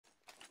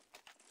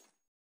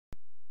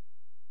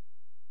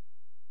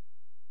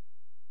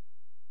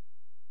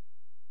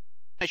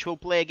match will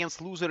play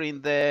against loser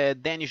in the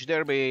Danish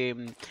derby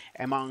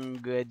among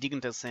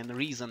Dignitas and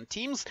Reason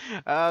teams.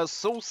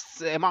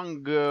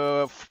 Among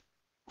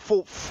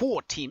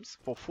four teams,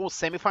 for 4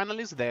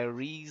 semifinalists, there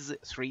is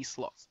 3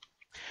 slots.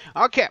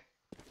 Okay.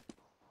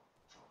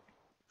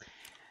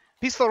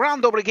 Pistol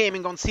round, Dobry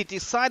Gaming on City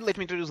side. Let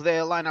me introduce the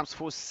lineups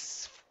for...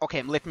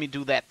 Okay, let me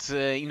do that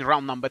in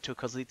round number 2,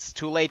 because it's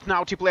too late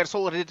now. Two players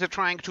already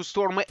trying to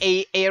storm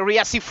A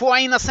area.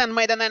 C4 Innocent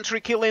made an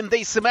entry kill in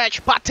this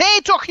match.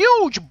 Potato,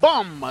 huge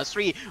bomb!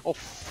 3 of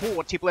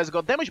 4 T players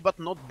got damage, but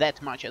not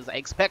that much as I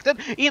expected.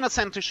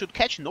 Innocent should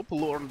catch. Nope,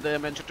 Lord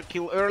managed to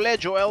kill earlier.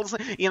 Joels,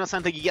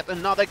 Innocent yet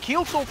another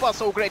kill. So far,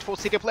 so great for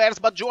City players,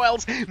 but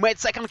Joels made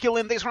second kill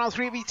in this round.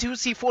 3v2,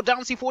 C4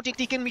 down, C4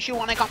 tick and Mission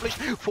 1 accomplished.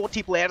 4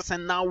 T players,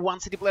 and now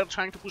 1 City player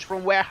trying to push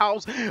from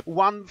warehouse.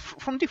 1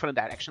 from different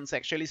directions,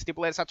 actually. City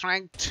players are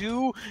trying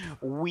to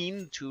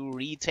win, to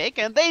retake,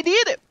 and they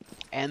did it.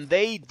 And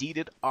they did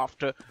it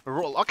after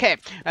roll. Okay,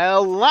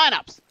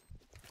 lineups.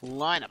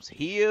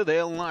 Here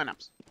they're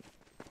lineups.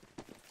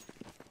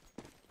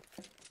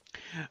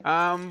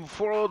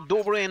 For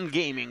Dobry and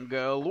Gaming,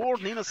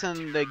 Lord, Innocent,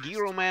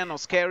 Giroman,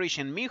 Oskarish,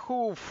 and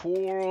Michu.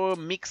 For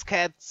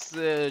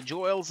MIXCAT,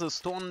 Joels,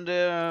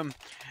 Stonde,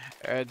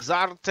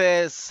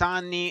 Xarte,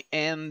 Sunny,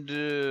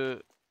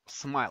 and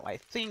Smile. I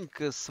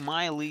think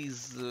Smile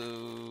is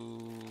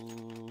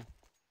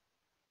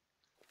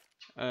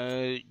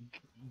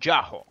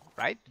Jaho,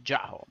 right?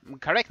 Jaho.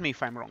 Correct me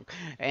if I'm wrong.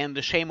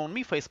 And shame on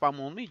me,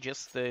 facepalm on me.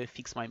 Just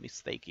fix my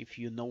mistake if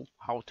you know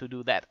how to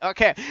do that.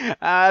 Okay,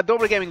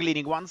 Dobry Gaming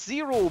leading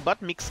 1-0,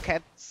 but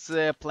MIXCAT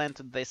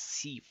planted the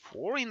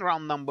C4 in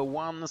round number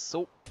 1,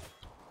 so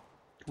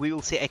we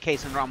will see a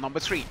case in round number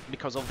 3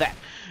 because of that.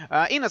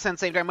 Innocent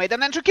same time made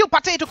an entry kill.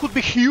 Potato could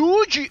be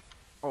huge.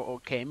 Oh,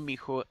 okay,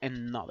 Michu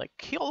another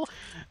kill.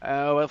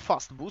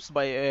 Fast boost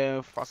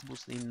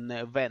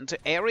in vent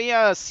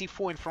area.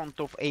 C4 in front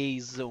of A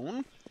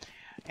zone.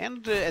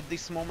 And at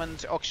this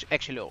moment,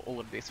 actually all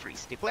of the 3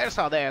 City players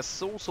are there.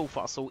 So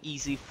far so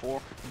easy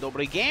for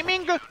Dobry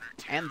Gaming.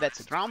 And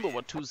that's it, round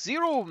over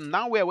 2-0.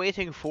 Now we are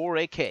waiting for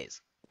a case.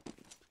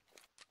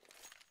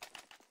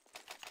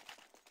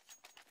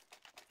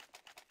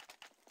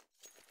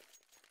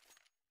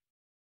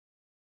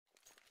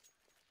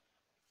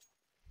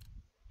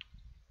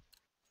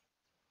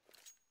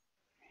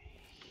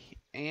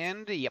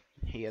 And yep,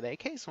 here they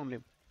case only.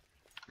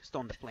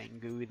 Stonde playing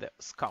with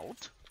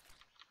Scout.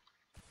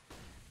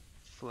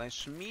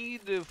 Flash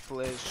mid,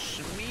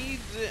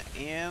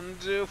 and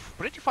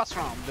pretty fast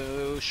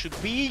round. Should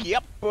be,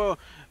 yep,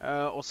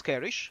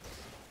 Oskarish.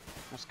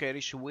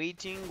 Oskarish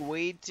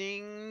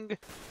waiting.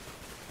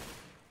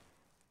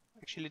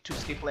 Actually, 2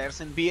 City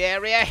players in B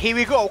area. Here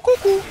we go,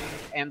 cuckoo!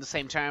 And at the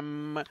same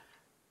time,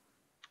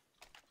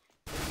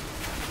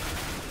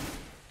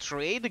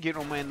 trade.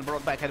 Giroman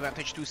brought back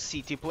advantage to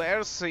City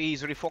players.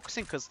 He's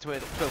refocusing because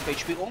 12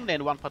 HP only,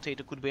 and 1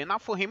 potato could be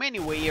enough for him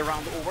anyway.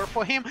 Round over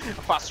for him.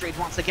 Fast trade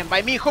once again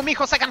by Michu.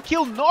 Michu second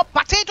kill. No,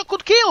 potato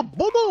could kill.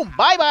 Boom, boom.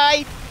 Bye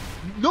bye.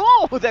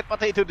 No, that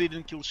potato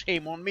didn't kill.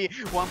 Shame on me.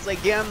 Once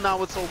again,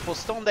 now it's all for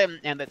Stonde,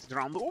 and that's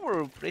round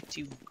over.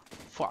 Pretty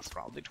fast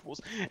round it was,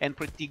 and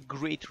pretty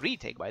great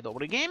retake by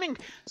Dobry Gaming.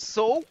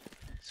 So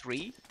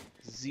 3-0.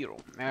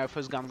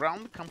 First gun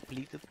round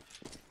completed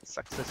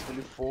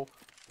successfully for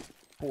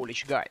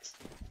Polish guys.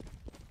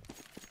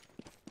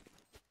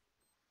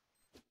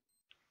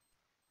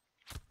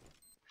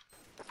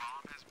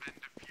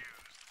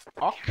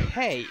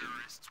 Okay.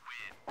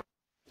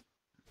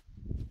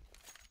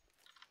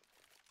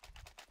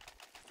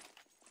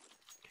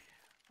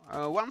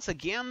 Once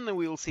again,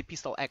 we will see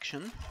pistol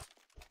action.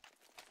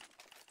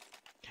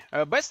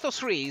 Best of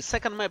 3.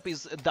 Second map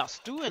is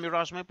Dust 2, and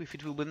Mirage map if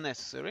it will be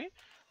necessary.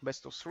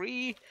 Best of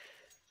 3.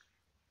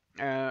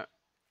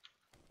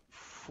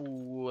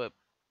 Full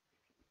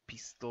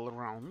pistol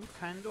round,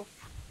 kind of,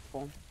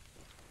 for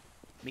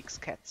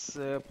MIXCAT's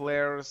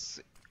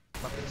players,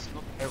 but it's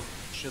not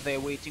average. They're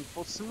waiting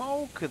for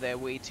smoke, they're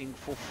waiting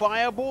for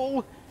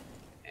fireball,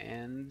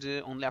 and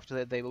only after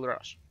that they will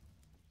rush.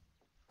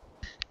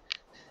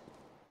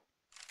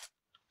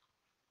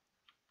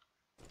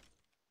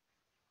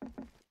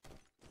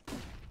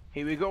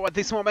 Here we go at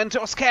this moment.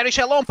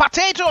 Oskarish alone,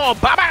 potato,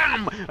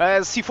 bam!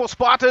 C4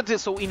 spotted,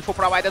 so info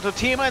provided to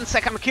team, and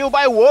second kill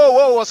by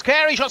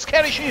Oskarish.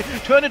 Oskarish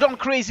turned it on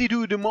crazy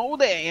dude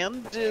mode,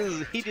 and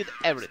he did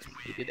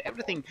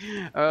everything.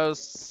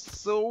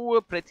 So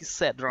pretty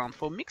sad round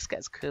for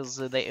MIXCAT, because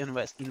they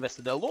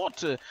invested a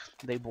lot.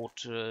 They bought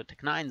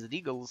Tech 9s,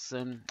 Deagles,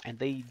 and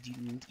they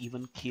didn't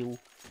even kill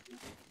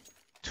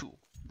 2.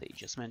 They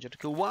just managed to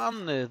kill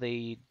 1.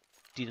 They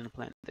didn't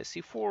plant the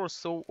C4,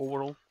 so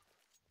overall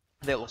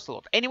they lost a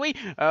lot. Anyway,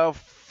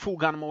 full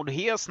gun mode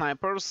here,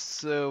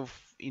 snipers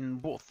in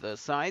both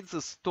sides,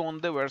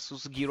 Stonde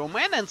versus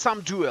Giroman, and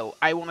some duel.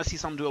 I want to see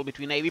some duel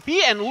between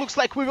AVP, and looks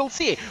like we will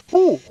see.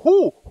 Who?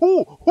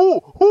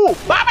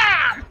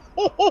 Bam!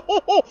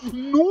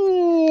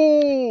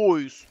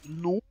 Nice!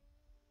 No!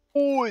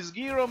 Oh, it's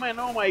Giro, man.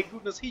 Oh my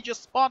goodness, he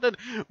just spotted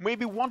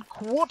maybe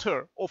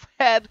 1/4 of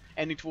head,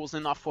 and it was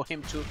enough for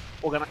him to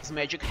organize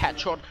magic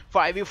headshot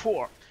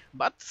 5v4.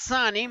 But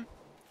Sunny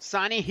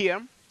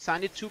here,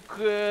 Sunny took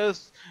the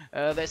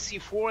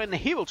C4, and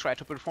he will try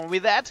to perform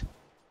with that.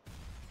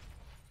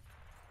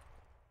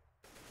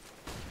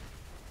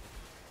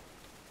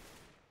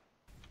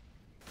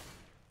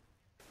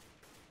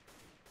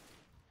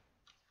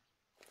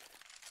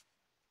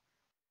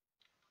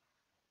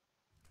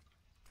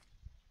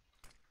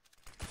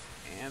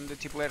 And the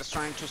T-player is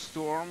trying to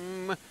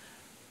storm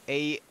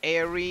a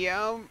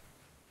area.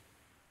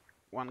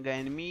 One guy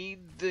in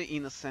mid,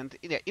 Innocent.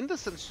 Yeah,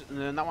 Innocent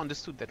now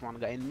understood that one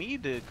guy in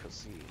mid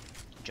because he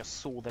just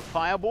saw the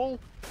fireball,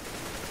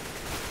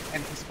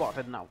 and he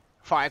spotted now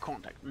fire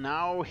contact.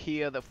 Now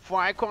here the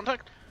fire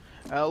contact.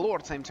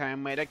 Lord same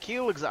time made a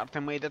kill,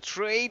 Exarta made a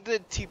trade,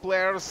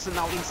 T-players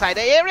now inside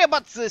the area,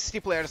 but the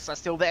T-players are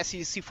still there,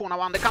 C4 now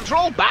under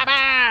control,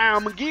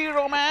 bam!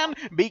 Giro Man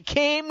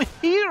became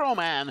Hero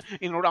Man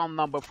in round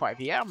number 5,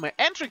 yeah,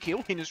 entry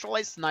kill, he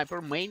neutralized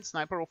sniper, main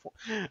sniper of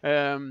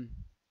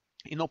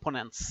in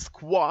opponent's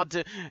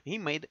squad, he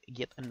made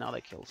yet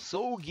another kill,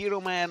 so Giro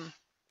Man,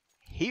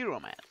 Hero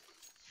Man,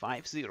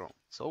 5-0,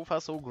 so far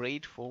so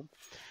great for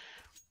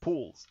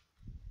pools.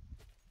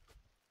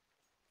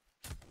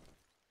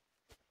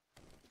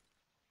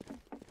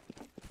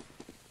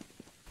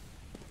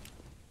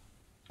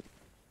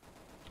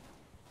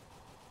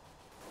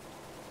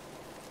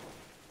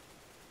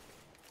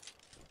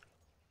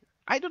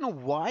 I don't know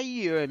why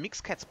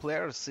MIXCAT's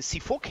players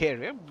C4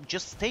 carrier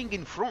just staying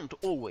in front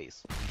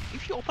always.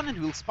 If your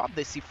opponent will spot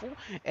the C4,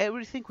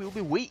 everything will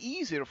be way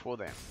easier for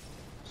them.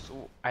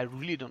 So I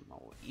really don't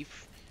know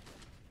if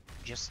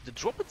just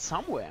drop it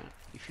somewhere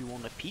if you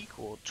want to peek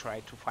or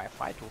try to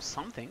firefight or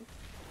something.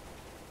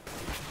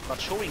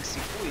 But showing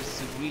C4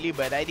 is a really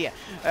bad idea.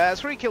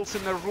 3 kills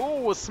in a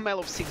row, smell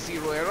of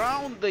 6-0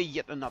 around,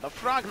 yet another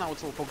frag, now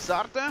it's all for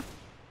Xarta.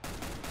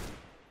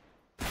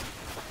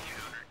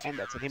 And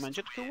that's a damage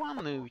to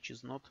 1, which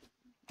is not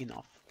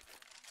enough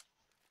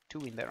to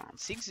win the round.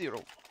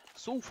 6-0.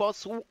 So far,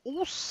 so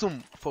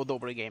awesome for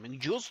Dobry Gaming.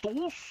 Just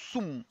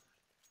awesome.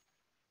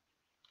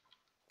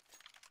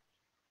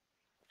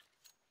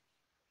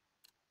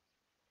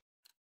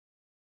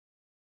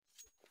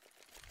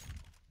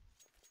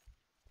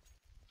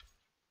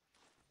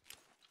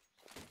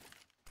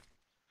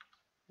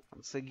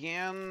 Once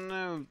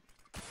again,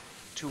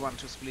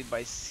 2-1 split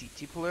by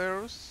City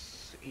players.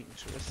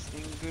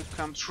 Interesting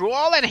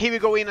control, and here we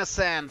go,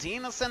 Innocent.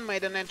 Innocent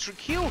made an entry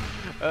kill.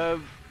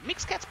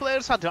 MIXCAT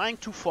players are dying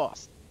too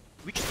fast,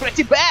 which is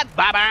pretty bad.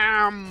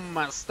 Bam!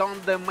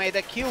 Stunned made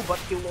a kill, but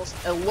he lost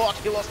a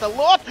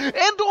lot.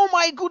 And oh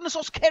my goodness,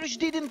 Oskarich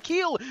didn't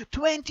kill.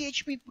 20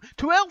 HP,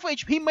 12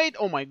 HP made.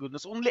 Oh my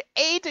goodness, only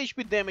 8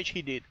 HP damage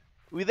he did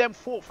with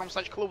M4 from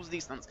such close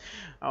distance.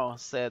 Oh,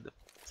 sad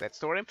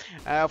story.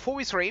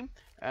 4v3.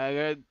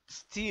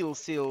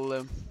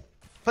 Still.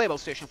 Playable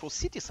situation for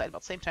City side,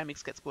 but same time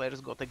MIXCAT's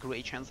players got a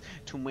great chance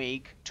to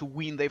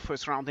win their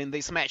first round in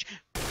this match.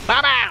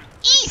 Bam!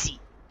 Easy!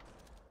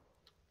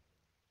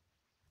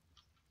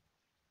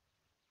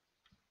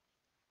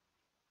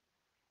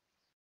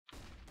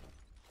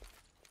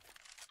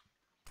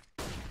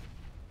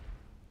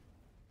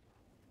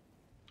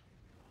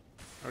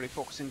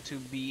 Refocusing to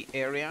B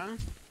area.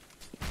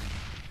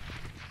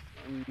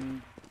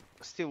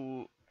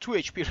 Still 2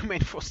 HP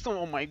remain for Stone.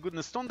 Oh my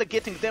goodness, Stone they're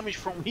getting damage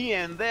from here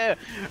and there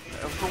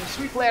from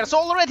 3 players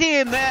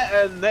already.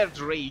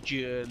 Nerd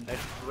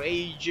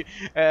Rage,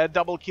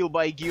 double kill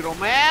by Giro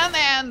Man,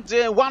 and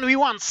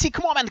 1v1. Sick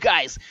moment,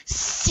 guys.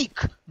 Sick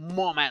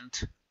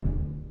moment.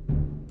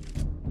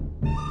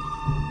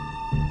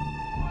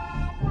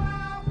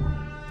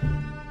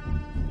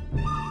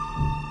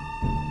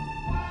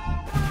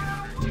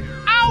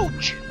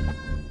 Ouch!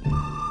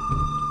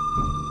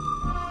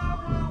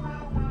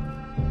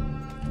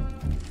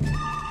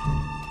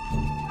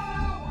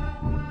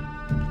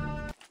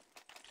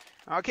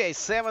 Okay,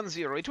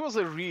 7-0. It was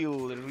a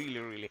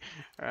really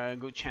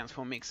good chance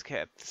for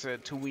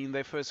MIXCAT to win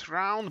their first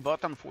round,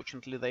 but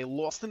unfortunately they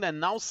lost it,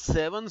 and now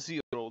 7-0.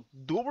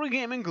 Dobry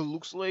Gaming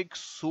looks like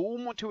so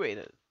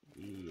motivated.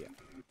 Yeah.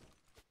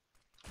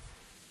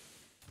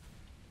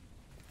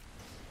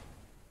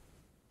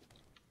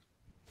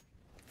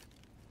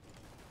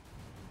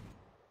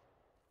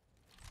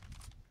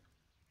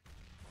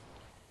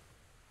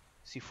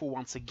 C4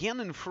 once again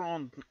in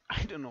front.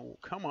 I don't know,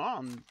 come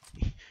on.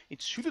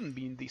 It shouldn't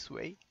be in this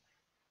way.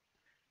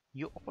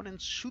 Your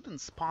opponent shouldn't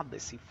spot the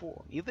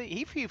C4.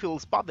 If he will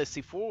spot the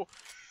C4,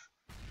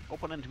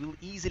 opponent will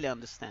easily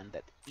understand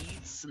that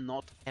it's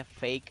not a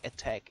fake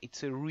attack,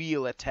 it's a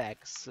real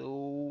attack.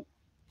 So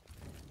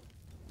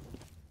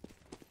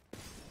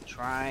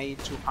try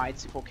to hide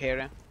C4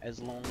 carrier as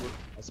long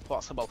as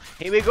possible.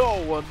 Here we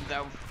go.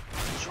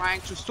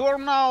 Trying to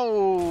storm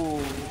now.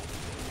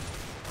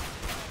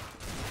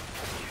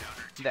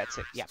 That's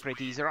it. Yeah,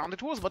 pretty easy round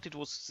it was, but it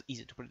was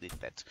easy to predict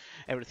that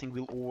everything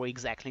will go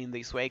exactly in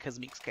this way, because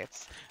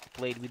MIXCAT's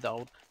played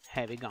without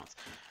heavy guns.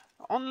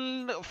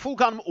 On full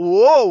gun.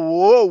 Whoa,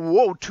 whoa,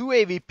 whoa. 2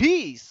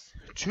 AVPs.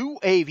 2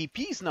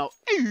 AVPs now.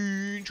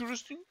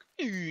 Interesting.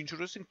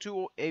 Interesting.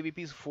 2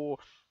 AVPs for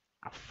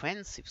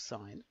offensive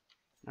side.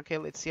 Okay,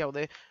 let's see how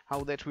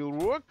that will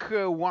work.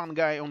 One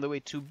guy on the way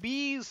to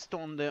B,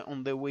 Stone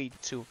on the way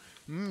to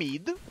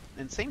mid,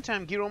 and same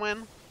time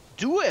Gyroman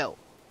duel.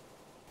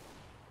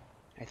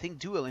 I think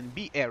duel in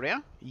B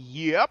area.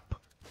 Yep.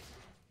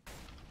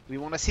 We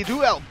want to see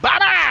duel.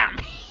 Bam!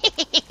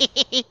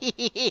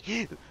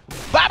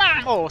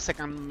 Bam! Oh,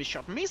 second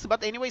shot missed,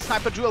 but anyway,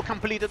 sniper duel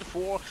completed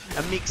for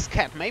a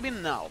MIXCAT. Maybe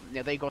now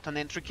they got an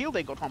entry kill,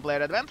 they got one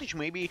player advantage.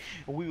 Maybe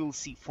we will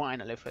see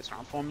finally first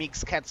round for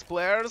MIXCAT's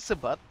players,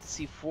 but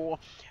C4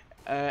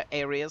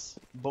 areas,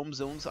 bomb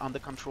zones under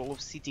control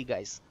of City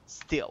guys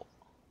still.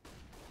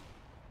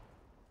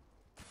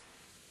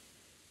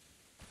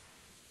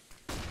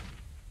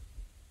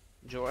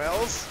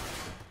 Joels.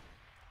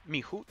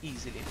 Mihu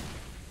easily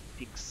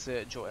picks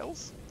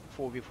Joels.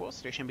 4v4,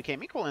 situation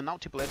became equal, and now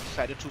Tiplet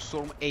decided to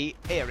storm A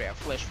area.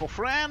 Flash for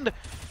friend.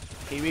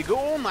 Here we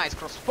go, nice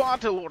cross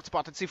spot. Lord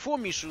spotted C4,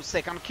 Mishu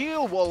second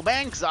kill,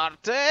 wallbang,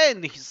 Zarte,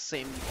 and his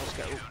same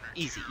Oscar.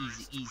 Easy,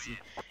 easy, easy,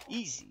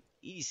 easy,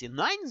 easy.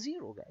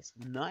 9-0, guys,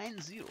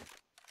 9-0.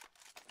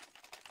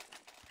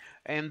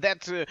 And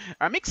that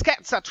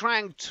MIXCATs are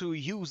trying to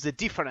use the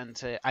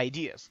different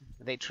ideas.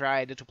 They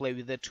tried to play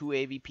with the 2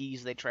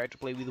 AVPs, they tried to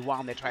play with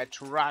 1, they tried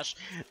to rush.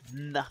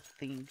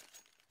 Nothing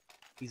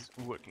is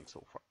working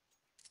so far.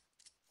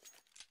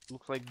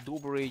 Looks like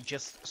Dobry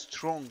just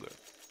stronger.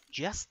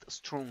 Just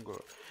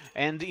stronger.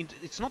 And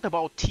it's not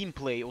about team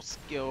play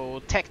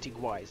or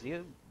tactic-wise. Yeah?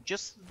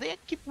 Just they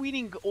keep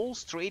winning all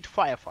straight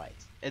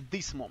firefights at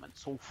this moment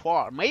so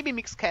far. Maybe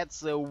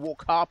MIXCATs will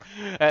wake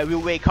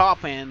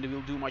up and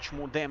will do much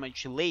more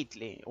damage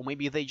lately. Or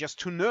maybe they're just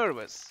too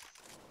nervous.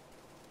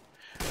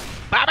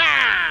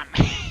 Ba-bam!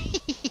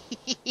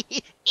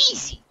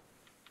 Easy!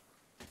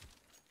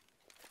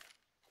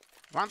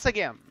 Once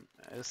again,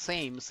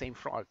 same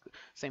frag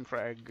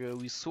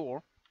we saw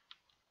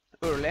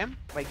earlier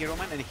by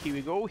Gyroman, and here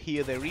we go.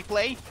 Here the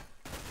replay.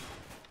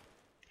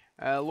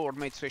 Lord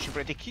made situation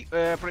pretty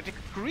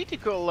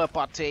critical.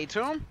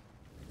 Potato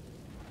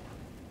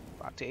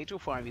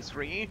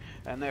 5v3,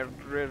 and a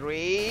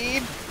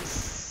raid.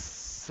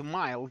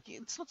 Smile.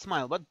 It's not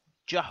Smile, but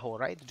Jaho,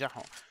 right?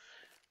 Jaho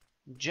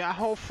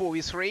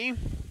 4v3.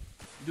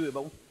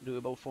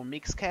 Doable for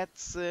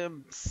MIXCATs.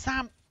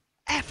 Some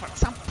effort,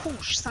 some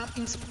push, some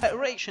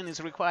inspiration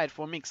is required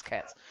for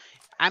MIXCATs.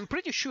 I'm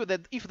pretty sure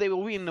that if they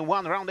will win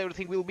one round,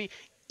 everything will be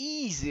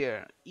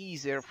easier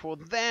for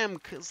them,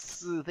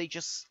 because they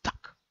just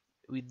stuck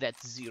with that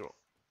 0.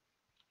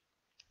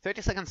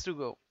 30 seconds to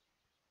go.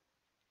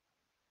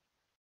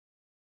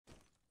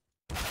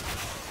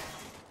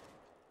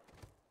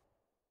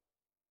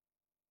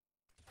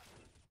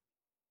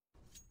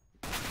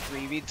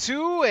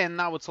 V2, and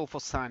now it's all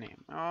for Sunny.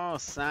 Oh,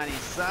 Sunny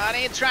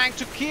trying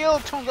to kill,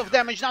 tons of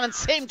damage done, and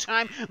same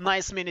time,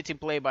 nice mini-team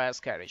play by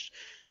Askarish.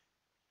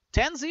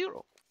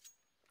 10-0.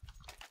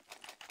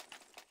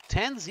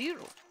 10-0.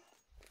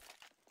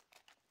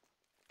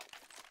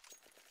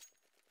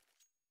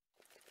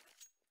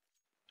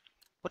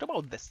 What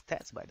about the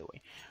stats, by the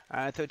way?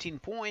 13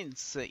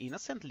 points,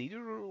 innocent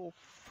leader of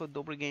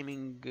Dobry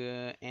Gaming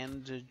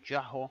and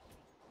Jaho,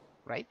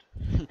 right?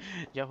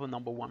 Jaho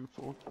 #1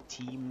 for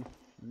Team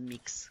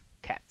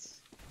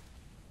MIXCATs.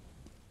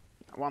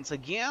 Once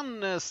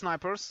again,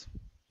 snipers,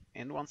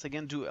 and once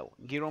again duel.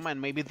 Gyroman,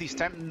 maybe this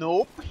time,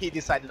 nope, he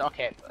decided,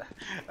 okay,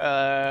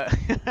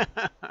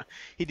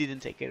 he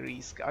didn't take a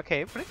risk.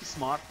 Okay, pretty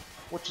smart.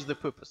 What is the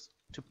purpose?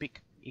 To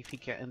pick if he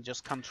can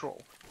just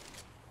control.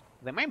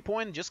 The main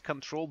point, just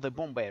control the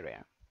bomb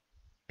area.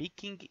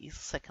 Picking is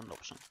second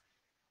option.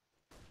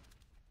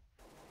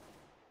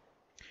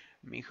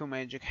 Mihu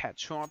magic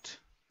headshot.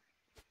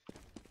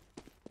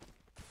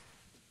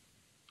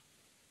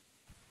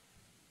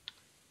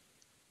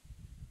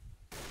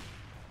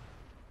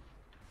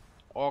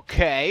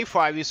 Okay,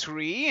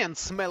 5v3, and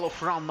smell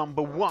of round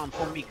 #1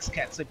 for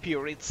MIXCATs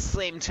appear at the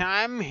same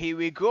time. Here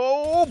we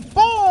go.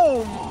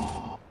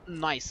 Boom!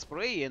 Nice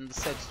spray, and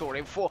sad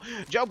story for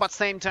Joe, but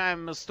same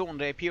time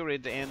Stone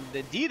appeared and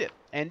did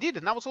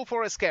it. Now it's all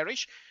for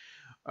Askarish.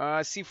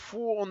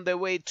 C4 on the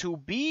way to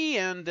B,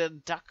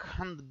 and Duck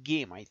Hunt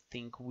game, I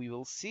think we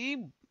will see.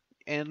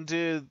 And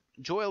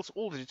Joel's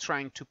already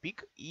trying to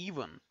pick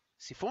even.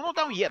 C4 not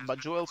down yet, but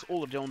Joel's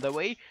already on the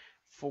way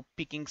for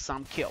picking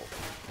some kill.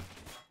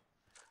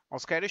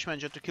 Askarish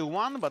managed to kill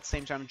one, but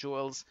same time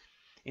Joel's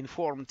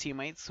informed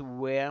teammates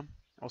where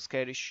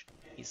Askarish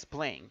is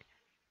playing.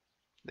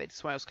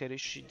 That's why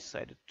Askarish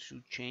decided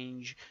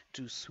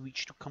to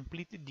switch to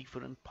completely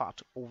different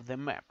part of the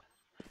map.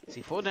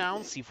 C4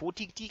 down, C4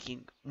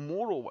 ticking.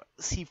 Moreover,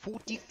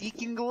 C4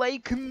 ticking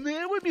like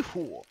never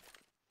before.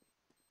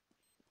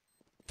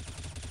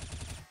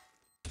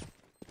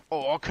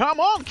 Oh, come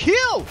on,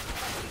 kill!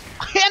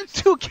 And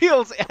 2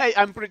 kills!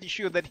 I'm pretty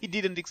sure that he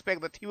didn't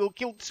expect that he will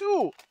kill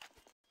 2.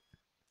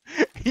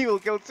 He will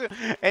kill 2.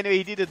 Anyway,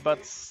 he did it,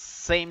 but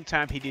same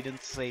time he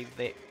didn't save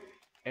the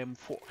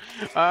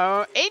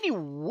M4.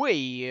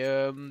 Anyway,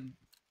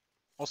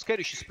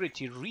 Oskarish is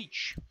pretty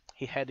rich.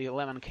 He had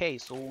 11k,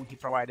 so he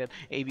provided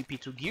AVP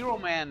to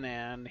Giroman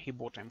and he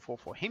bought M4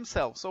 for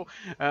himself. So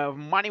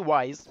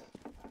money-wise,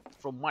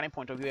 from money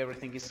point of view,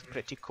 everything is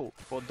pretty cool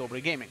for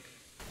Dobry Gaming.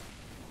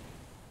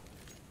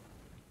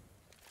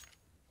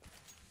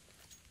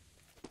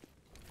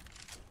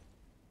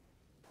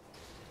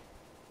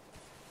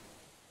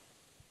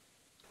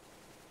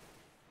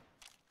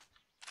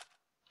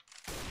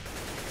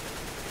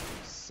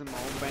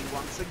 Smoke bang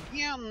once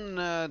again,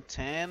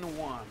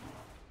 10-1.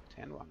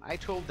 10-1. I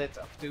told that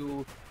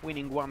after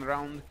winning one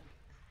round,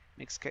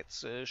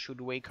 MIXCAT should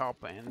wake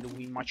up and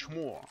win much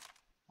more.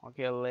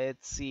 Okay,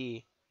 let's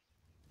see.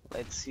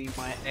 Let's see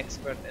my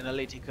expert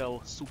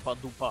analytical super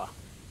duper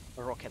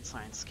rocket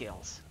science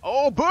skills.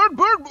 Oh, bird!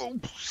 Oh,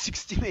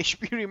 16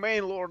 HP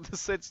remain, Lord.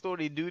 Sad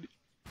story, dude.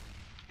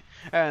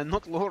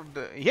 Not Lord.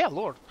 Yeah,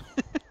 Lord.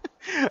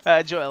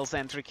 Joel's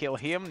entry kill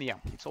him. Yeah,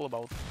 it's all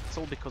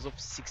because of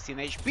 16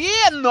 HP.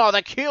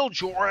 Another kill,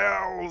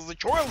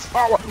 Joel's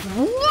power.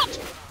 What?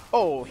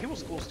 Oh, he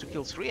was close to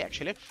kill 3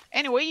 actually.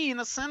 Anyway,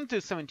 Innocent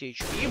 70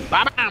 HP.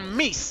 Bam!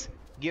 Miss.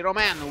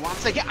 Giroman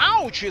once again.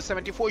 Ouch!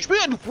 74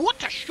 HP. And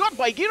what a shot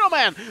by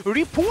Giroman!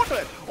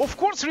 Reported! Of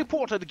course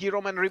reported.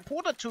 Giroman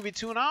reported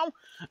 2v2 now.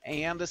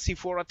 And the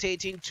C4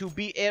 rotating to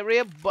B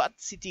area. But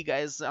CT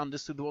guys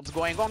understood what's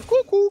going on.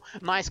 Cuckoo!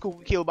 Nice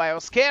cuckoo kill by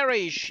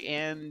Oskarish.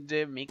 And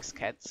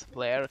MIXCAT's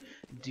player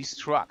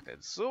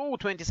distracted. So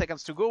 20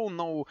 seconds to go.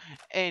 No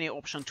any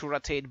option to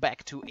rotate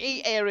back to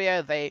A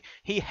area.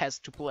 He has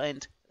to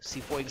plant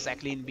C4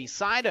 exactly in B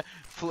side.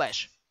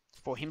 Flash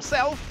for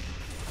himself.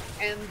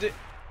 And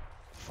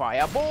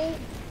fireball,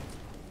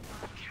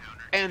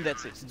 and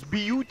that's it. It's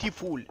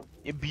beautiful.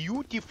 A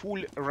beautiful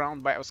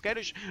round by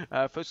Oskarish.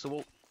 First of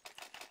all,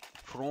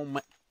 from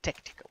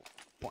tactical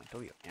point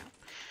of view.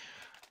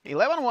 Yeah.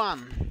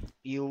 11-1.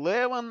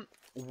 11-1.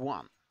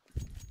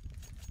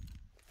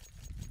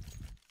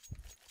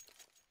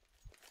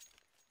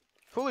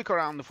 Full look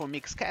around for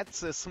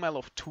MIXCAT's smell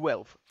of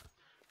 12-1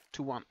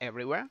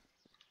 everywhere.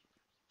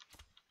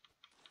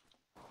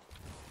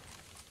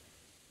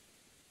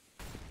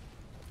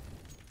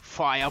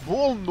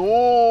 Fireball,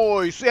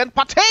 nice! And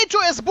potato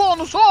as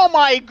bonus, oh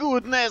my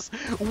goodness!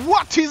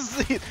 What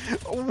is it?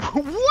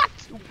 What?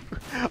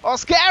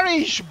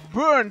 Oskarish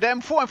burned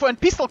M4 and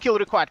pistol kill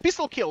required.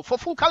 Pistol kill for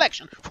full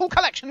collection. Full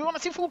collection, you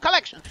wanna see full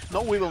collection?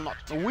 No, we will not.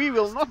 We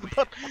will not,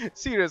 but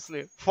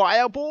seriously.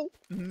 Fireball?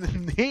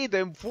 Nade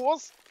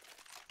M4s?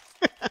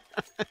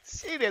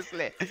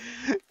 Seriously.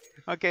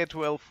 Okay,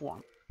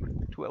 12-1.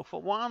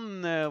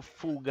 12-1,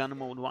 full gun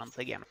mode once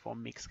again for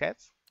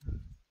MIXCAT.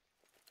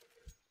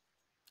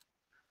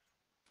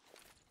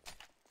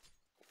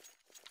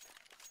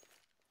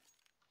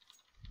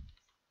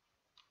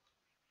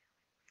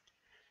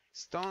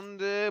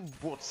 Stunned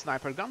bot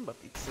sniper gun, but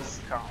it's a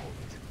scout.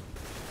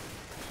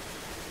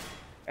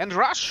 And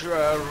rush,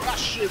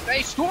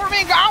 they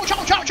storming. Ouch,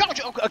 ouch, ouch,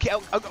 ouch.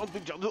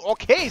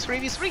 Okay,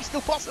 3v3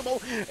 still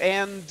possible,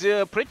 and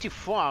pretty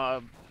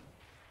far.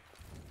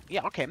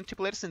 Yeah, okay, 2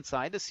 players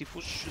inside. The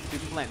C4 should be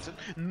planted.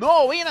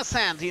 No,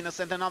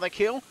 Innocent, another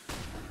kill.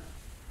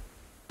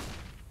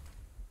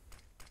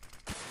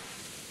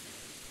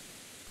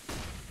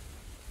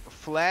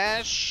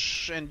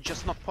 Flash, and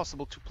just not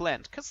possible to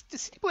plant, because the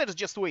city player is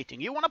just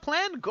waiting. You wanna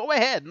plant? Go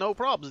ahead, no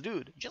probs,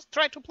 dude. Just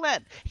try to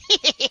plant.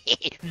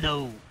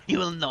 No, you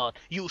will not.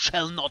 You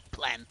shall not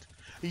plant.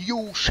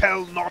 You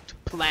shall not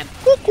plant.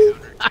 Cuckoo!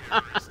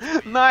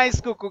 Nice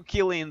cuckoo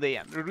kill in the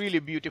end. Really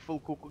beautiful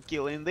cuckoo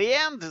kill in the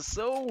end.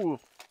 So,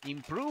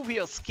 improve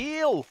your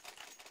skill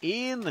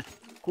in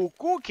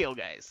cuckoo kill,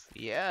 guys.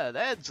 Yeah,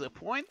 that's the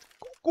point.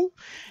 Cuckoo.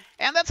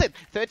 And that's it.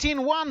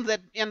 13-1.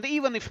 That, and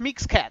even if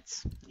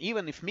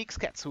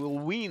MIXCAT will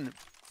win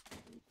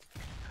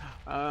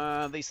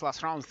this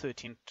last round,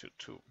 13-2,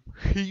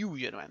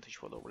 huge advantage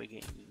for Dobry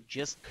Gaming.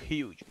 Just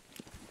huge.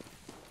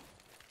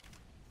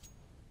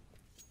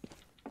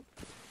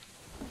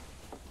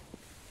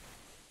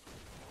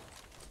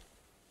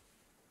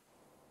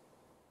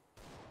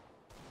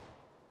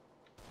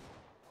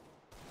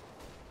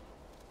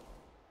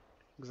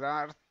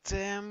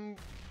 Xartem.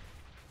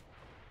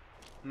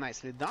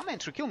 Nicely done.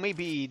 Entry kill,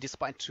 maybe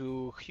despite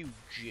too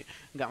huge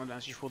gun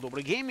advantage for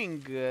Dobry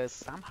Gaming,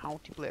 somehow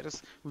T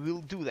players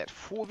will do that.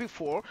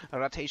 4v4,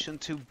 rotation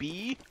to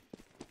B.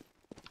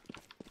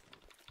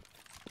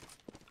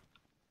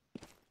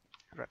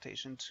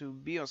 Rotation to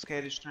B.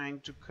 Oskarish trying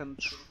to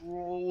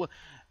control.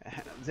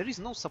 There is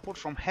no support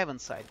from heaven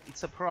side.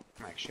 It's a problem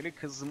actually,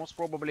 because most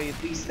probably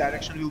this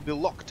direction will be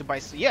locked by.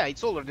 Yeah,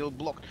 it's already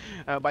blocked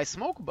by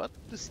smoke. But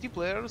the city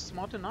player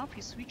smart enough.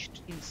 He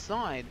switched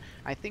inside.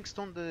 I think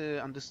Stone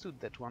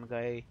understood that one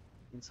guy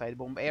inside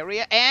bomb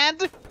area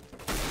and.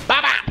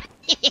 Bam!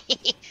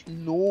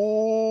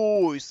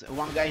 Nice.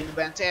 One guy in the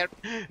vent area.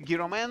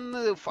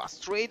 Giroman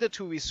fast trade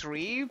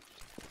 2v3.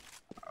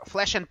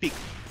 Flash and pick.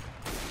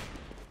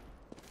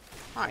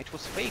 Ah, it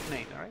was fake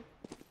nade, right?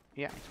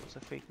 Yeah, it was a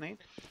fake nade.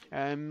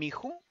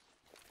 Mihu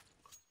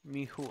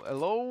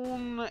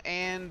alone,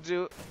 and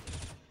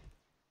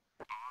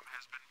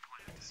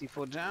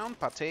C4 down,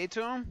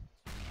 potato.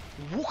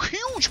 Whoa,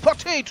 huge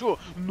potato!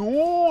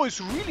 No, it's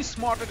really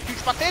smart and huge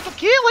potato.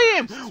 Kill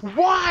him!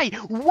 Why?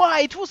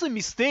 Why? It was a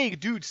mistake,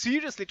 dude.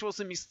 Seriously, it was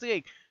a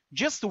mistake.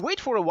 Just wait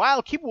for a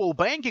while, keep wall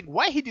banking.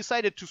 Why he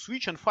decided to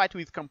switch and fight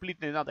with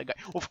completely another guy?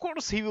 Of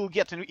course, he will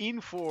get an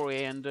info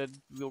and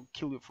will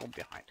kill you from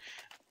behind.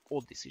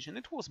 Odd decision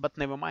it was, but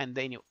never mind.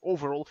 The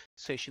overall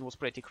session was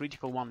pretty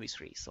critical,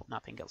 1v3, so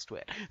nothing else to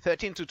add.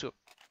 13-2.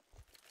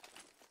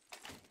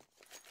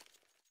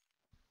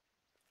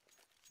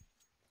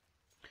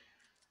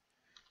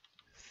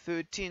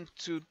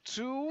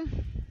 13-2,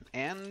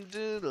 and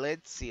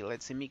let's see,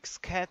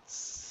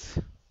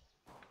 MIXCAT.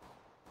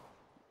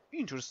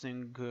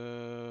 Interesting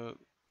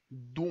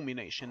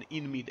domination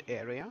in mid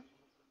area.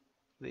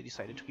 They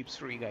decided to keep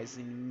 3 guys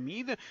in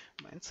mid. At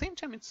the same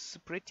time, it's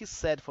pretty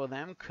sad for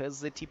them,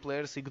 because the T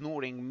players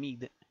ignoring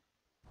mid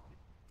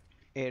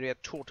area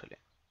totally.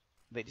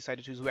 They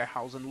decided to use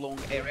warehouse and long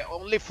area.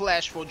 Only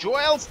flash for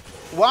Joels.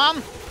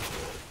 1,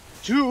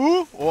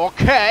 2,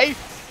 okay.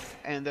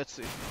 And that's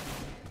it.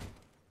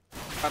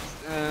 But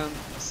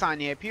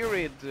Sanya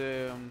period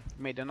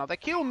made another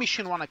kill.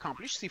 Mission 1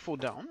 accomplished. C4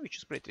 down, which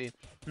is pretty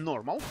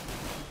normal.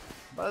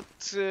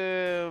 But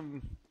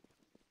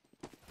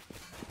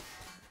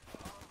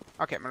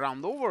okay,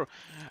 round over.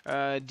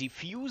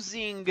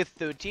 Defusing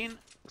 13-3.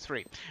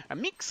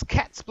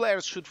 MIXCAT's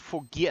players should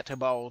forget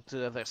about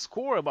their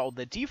score, about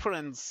the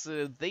difference.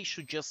 They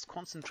should just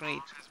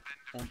concentrate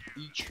on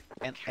each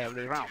and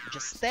every round,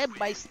 just step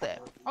by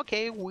step.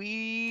 Okay,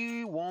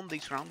 we won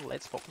this round.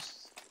 Let's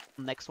focus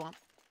on next one.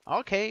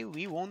 Okay,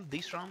 we won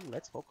this round.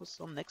 Let's focus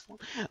on next one.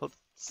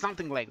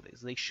 Something like this.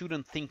 They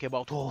shouldn't think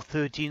about, oh,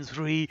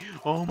 13-3.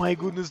 Oh my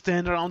goodness,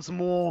 10 rounds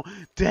more.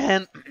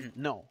 10.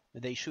 No,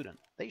 they shouldn't.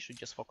 They should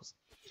just focus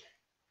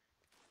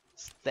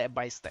step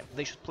by step.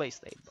 They should play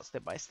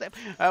step by step.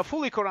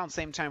 Full eco round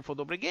same time for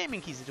Dobry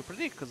Gaming. Easy to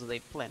predict because they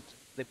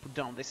put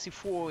down the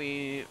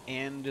C4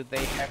 and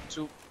they have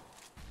to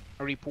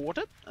report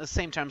it. At the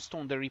same time,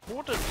 Stone they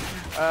reported.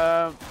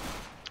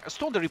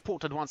 Stone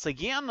reported once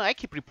again. I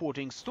keep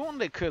reporting Stone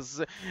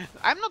because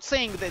I'm not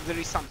saying that there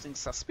is something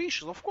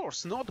suspicious, of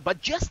course not,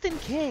 but just in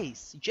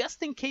case,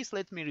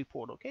 let me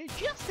report, okay?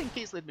 Just in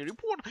case, let me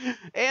report.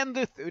 And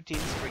 13-3.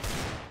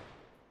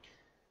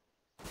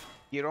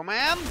 Hero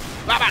Man,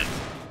 baba!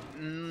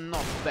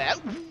 Not bad.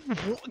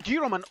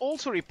 Hero Man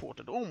also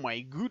reported. Oh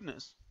my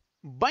goodness.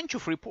 Bunch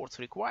of reports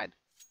required.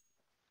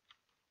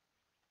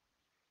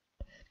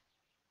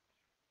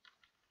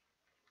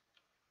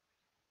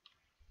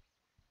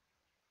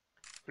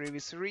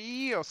 Previous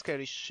 3,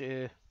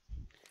 Oscarish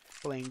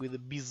playing with the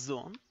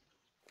Bison.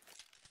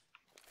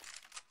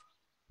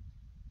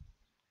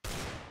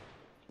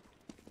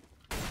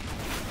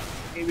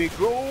 Here we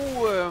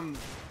go.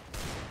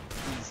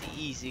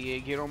 Easy.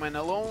 Hero Man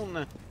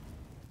alone.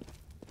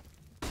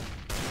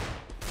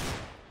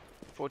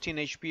 14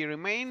 HP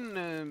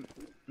remain.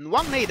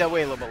 1 nade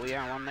available.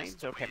 Yeah, 1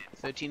 nade. Okay.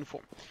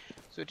 13-4.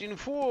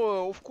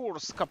 13-4. Of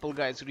course, couple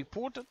guys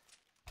reported.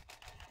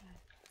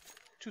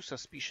 2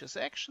 suspicious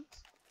actions.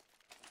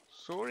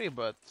 Sorry,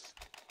 but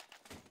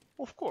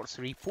of course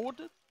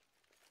reported.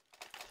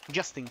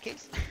 Just in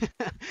case.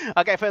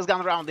 Okay, first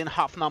gun round in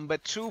half number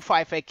 2,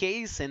 5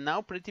 AKs, and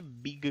now pretty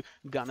big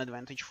gun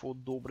advantage for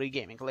Dobry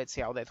Gaming. Let's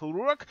see how that will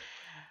work.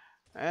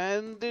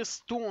 And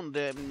Stoned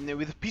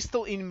with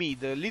pistol in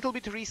mid. A little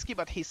bit risky,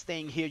 but he's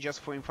staying here just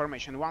for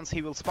information. Once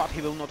he will spot,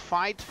 he will not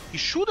fight. He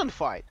shouldn't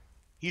fight.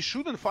 He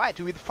shouldn't fight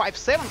with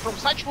 5-7 from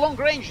such long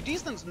range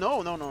distance.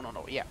 No.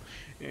 Yeah,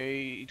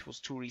 it was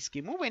too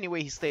risky move.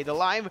 Anyway, he stayed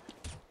alive.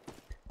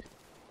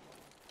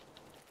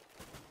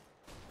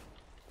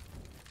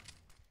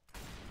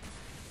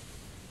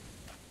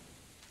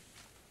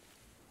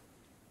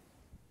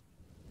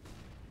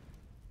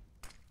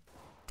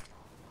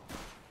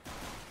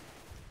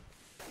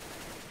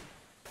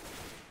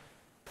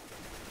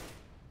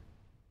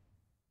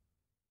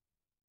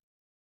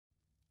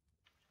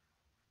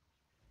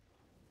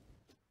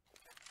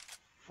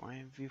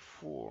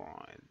 V4.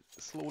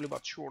 Slowly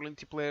but surely,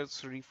 T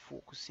players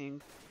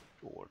refocusing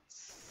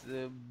towards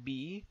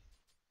B.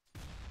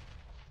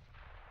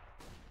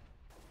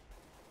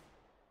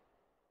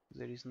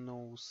 There is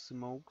no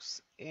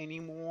smokes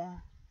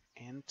anymore,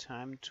 and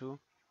time to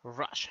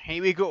rush.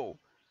 Here we go.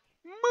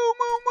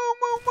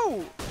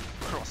 Move.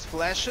 Cross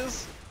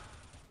flashes,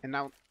 and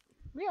now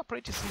we are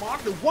pretty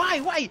smart.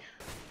 Why?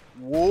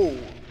 Whoa,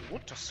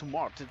 what a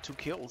smart 2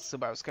 kills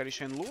by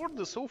Oscarish and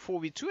Lord. So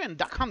 4v2 and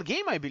duck hunt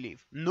game, I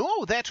believe.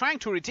 No, they're trying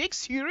to retake,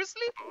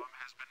 seriously?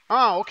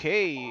 Ah,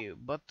 okay,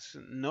 but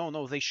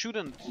no, they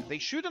shouldn't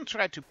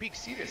try to pick,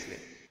 seriously.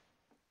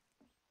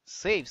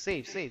 Save,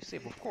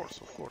 of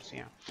course,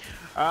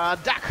 yeah.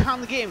 Duck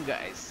hunt game,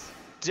 guys.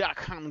 Duck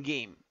hunt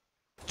game.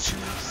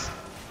 Choose.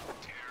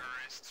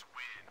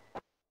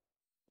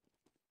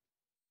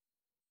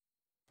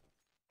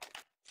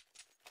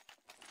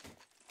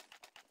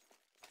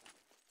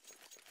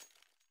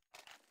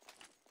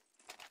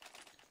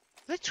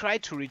 They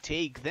tried to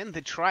retake, then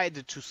they tried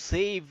to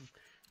save.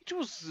 It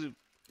was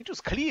It was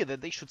clear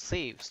that they should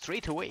save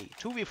straight away.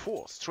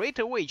 2v4, straight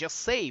away, just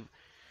save.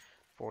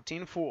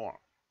 14-4.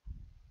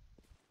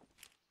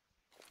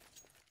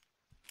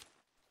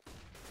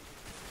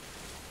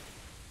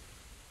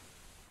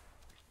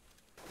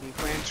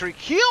 Infantry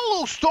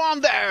kill,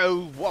 storm there!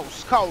 Wow,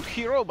 scout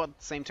hero, but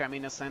same time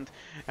innocent.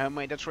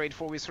 Made a trade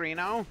 4v3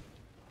 now.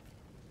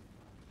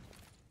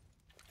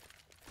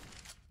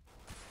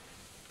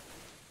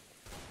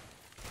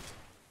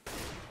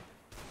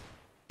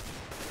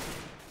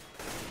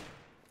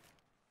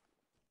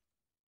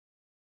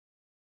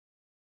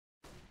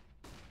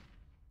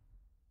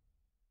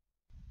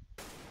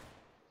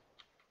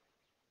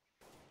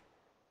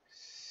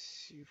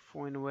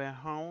 C4 in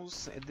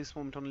warehouse. At this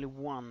moment only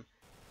one.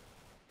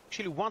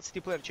 Actually one city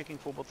player checking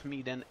for both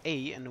mid and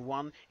A, and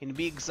one in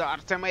big.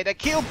 Zarta made a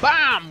kill.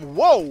 Bam!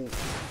 Whoa!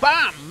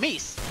 Bam!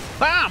 Miss!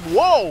 Bam!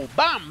 Whoa!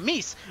 Bam!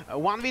 Miss!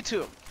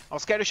 1v2.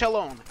 Oskarish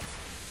alone.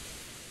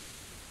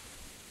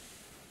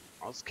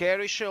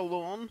 Oskarish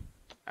alone.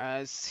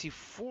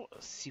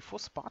 C4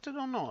 spotted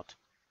or not?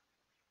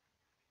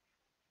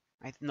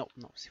 No,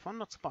 C4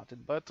 not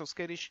spotted, but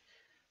Oskarish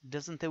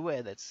doesn't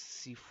aware that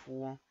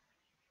C4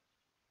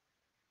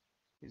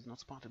 is not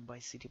spotted by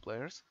city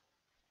players.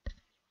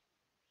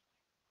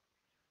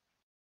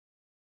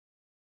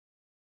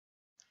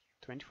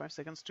 25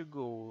 seconds to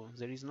go.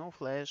 There is no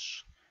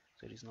flash.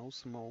 There is no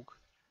smoke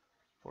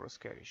for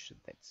Oskarish.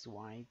 That's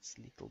why it's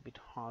a little bit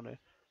hard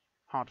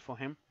for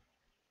him.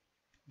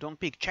 Don't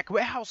pick. Check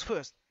warehouse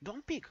first.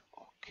 Don't pick.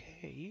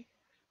 Okay.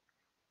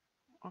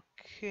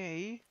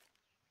 Okay.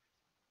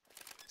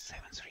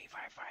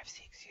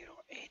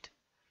 7355608.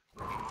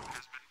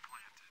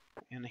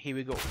 And here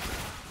we go.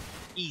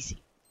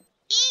 Easy.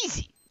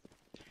 Easy.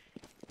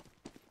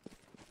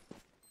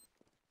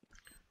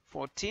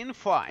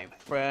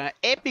 14-5.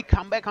 Epic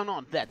comeback or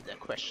not? That's the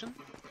question.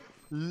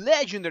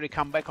 Legendary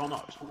comeback or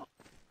not? Bomb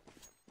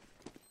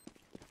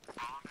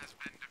has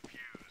been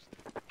defused.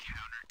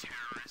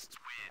 Counter-terrorists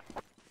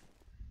win.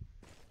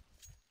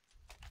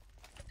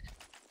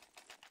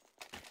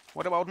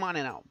 What about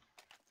money now?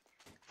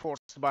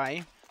 Forced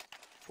by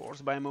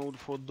mode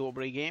for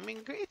Dobry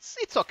Gaming.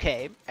 It's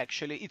okay.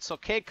 Actually, it's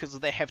okay because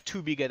they have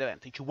too big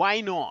advantage.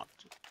 Why not?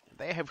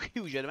 They have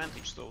huge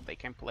advantage, so they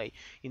can play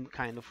in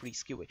kind of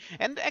risky way.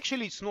 And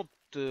actually, it's not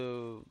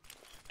too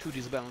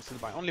disbalanced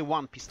by only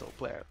one pistol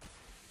player.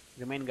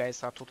 The main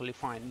guys are totally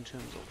fine in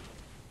terms of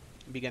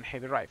big and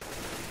heavy rifle.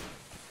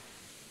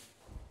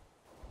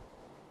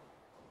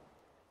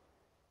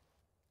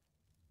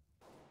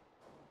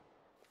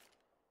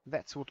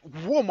 That's what.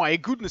 Whoa, my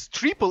goodness!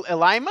 Triple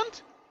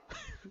alignment?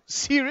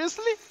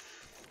 Seriously?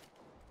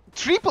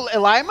 Triple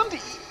alignment?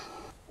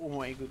 Oh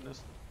my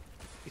goodness!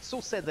 It's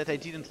so sad that I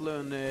didn't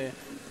learn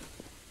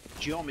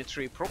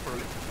geometry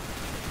properly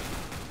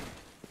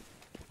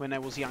when I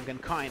was young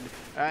and kind.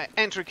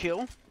 Entry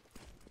kill.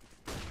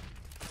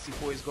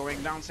 C4 is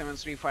going down.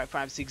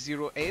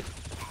 7355608.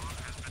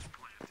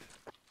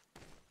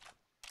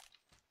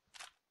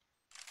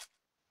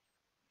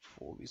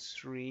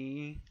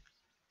 4v3.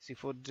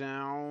 C4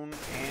 down,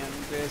 and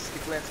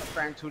Stiplets are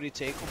trying to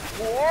retake, of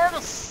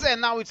course.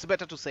 And now it's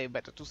better to save.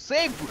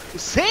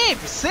 Save!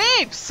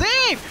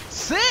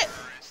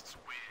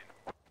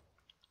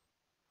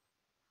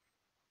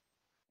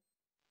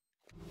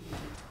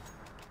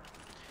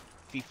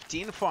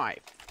 15-5.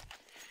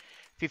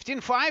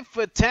 15-5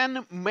 for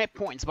 10 map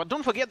points. But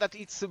don't forget that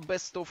it's a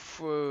best of...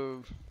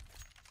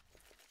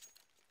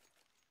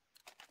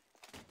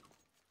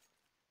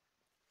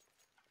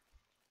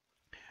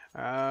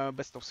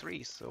 best of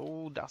 3,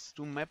 so that's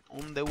 2 map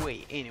on the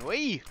way.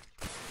 Anyway...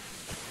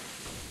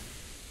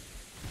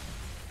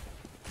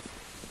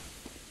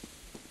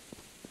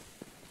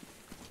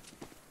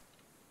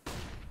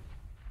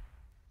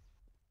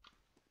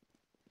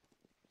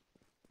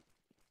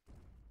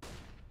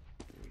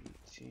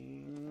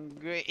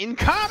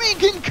 Incoming!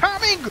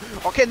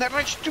 Okay, not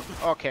reach 2.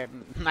 Okay,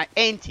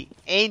 anti.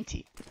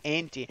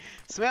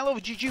 Smell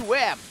of GG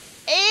web.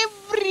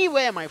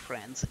 Everywhere, my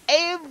friends.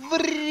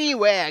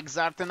 Everywhere.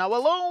 Xarta now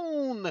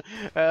alone.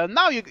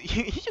 Now you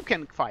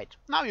can fight.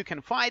 Now you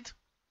can fight.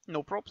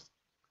 No props.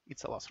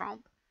 It's a last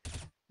round.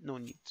 No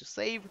need to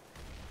save.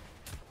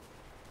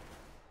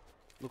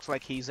 Looks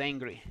like he's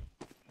angry.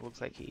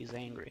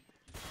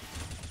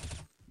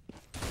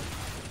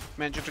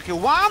 Managed to kill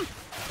one.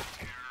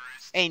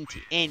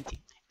 Anti.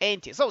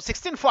 So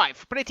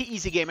 16-5, pretty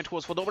easy game it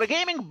was for Dobry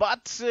Gaming,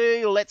 but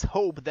let's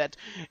hope that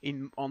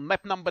on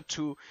map number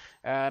 2,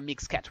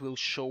 MIXCAT will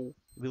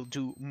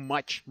do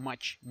much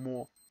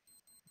more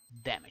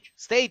damage.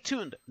 Stay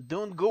tuned.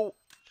 Don't go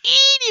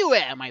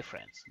anywhere, my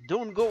friends.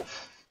 Don't go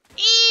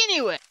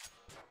anywhere.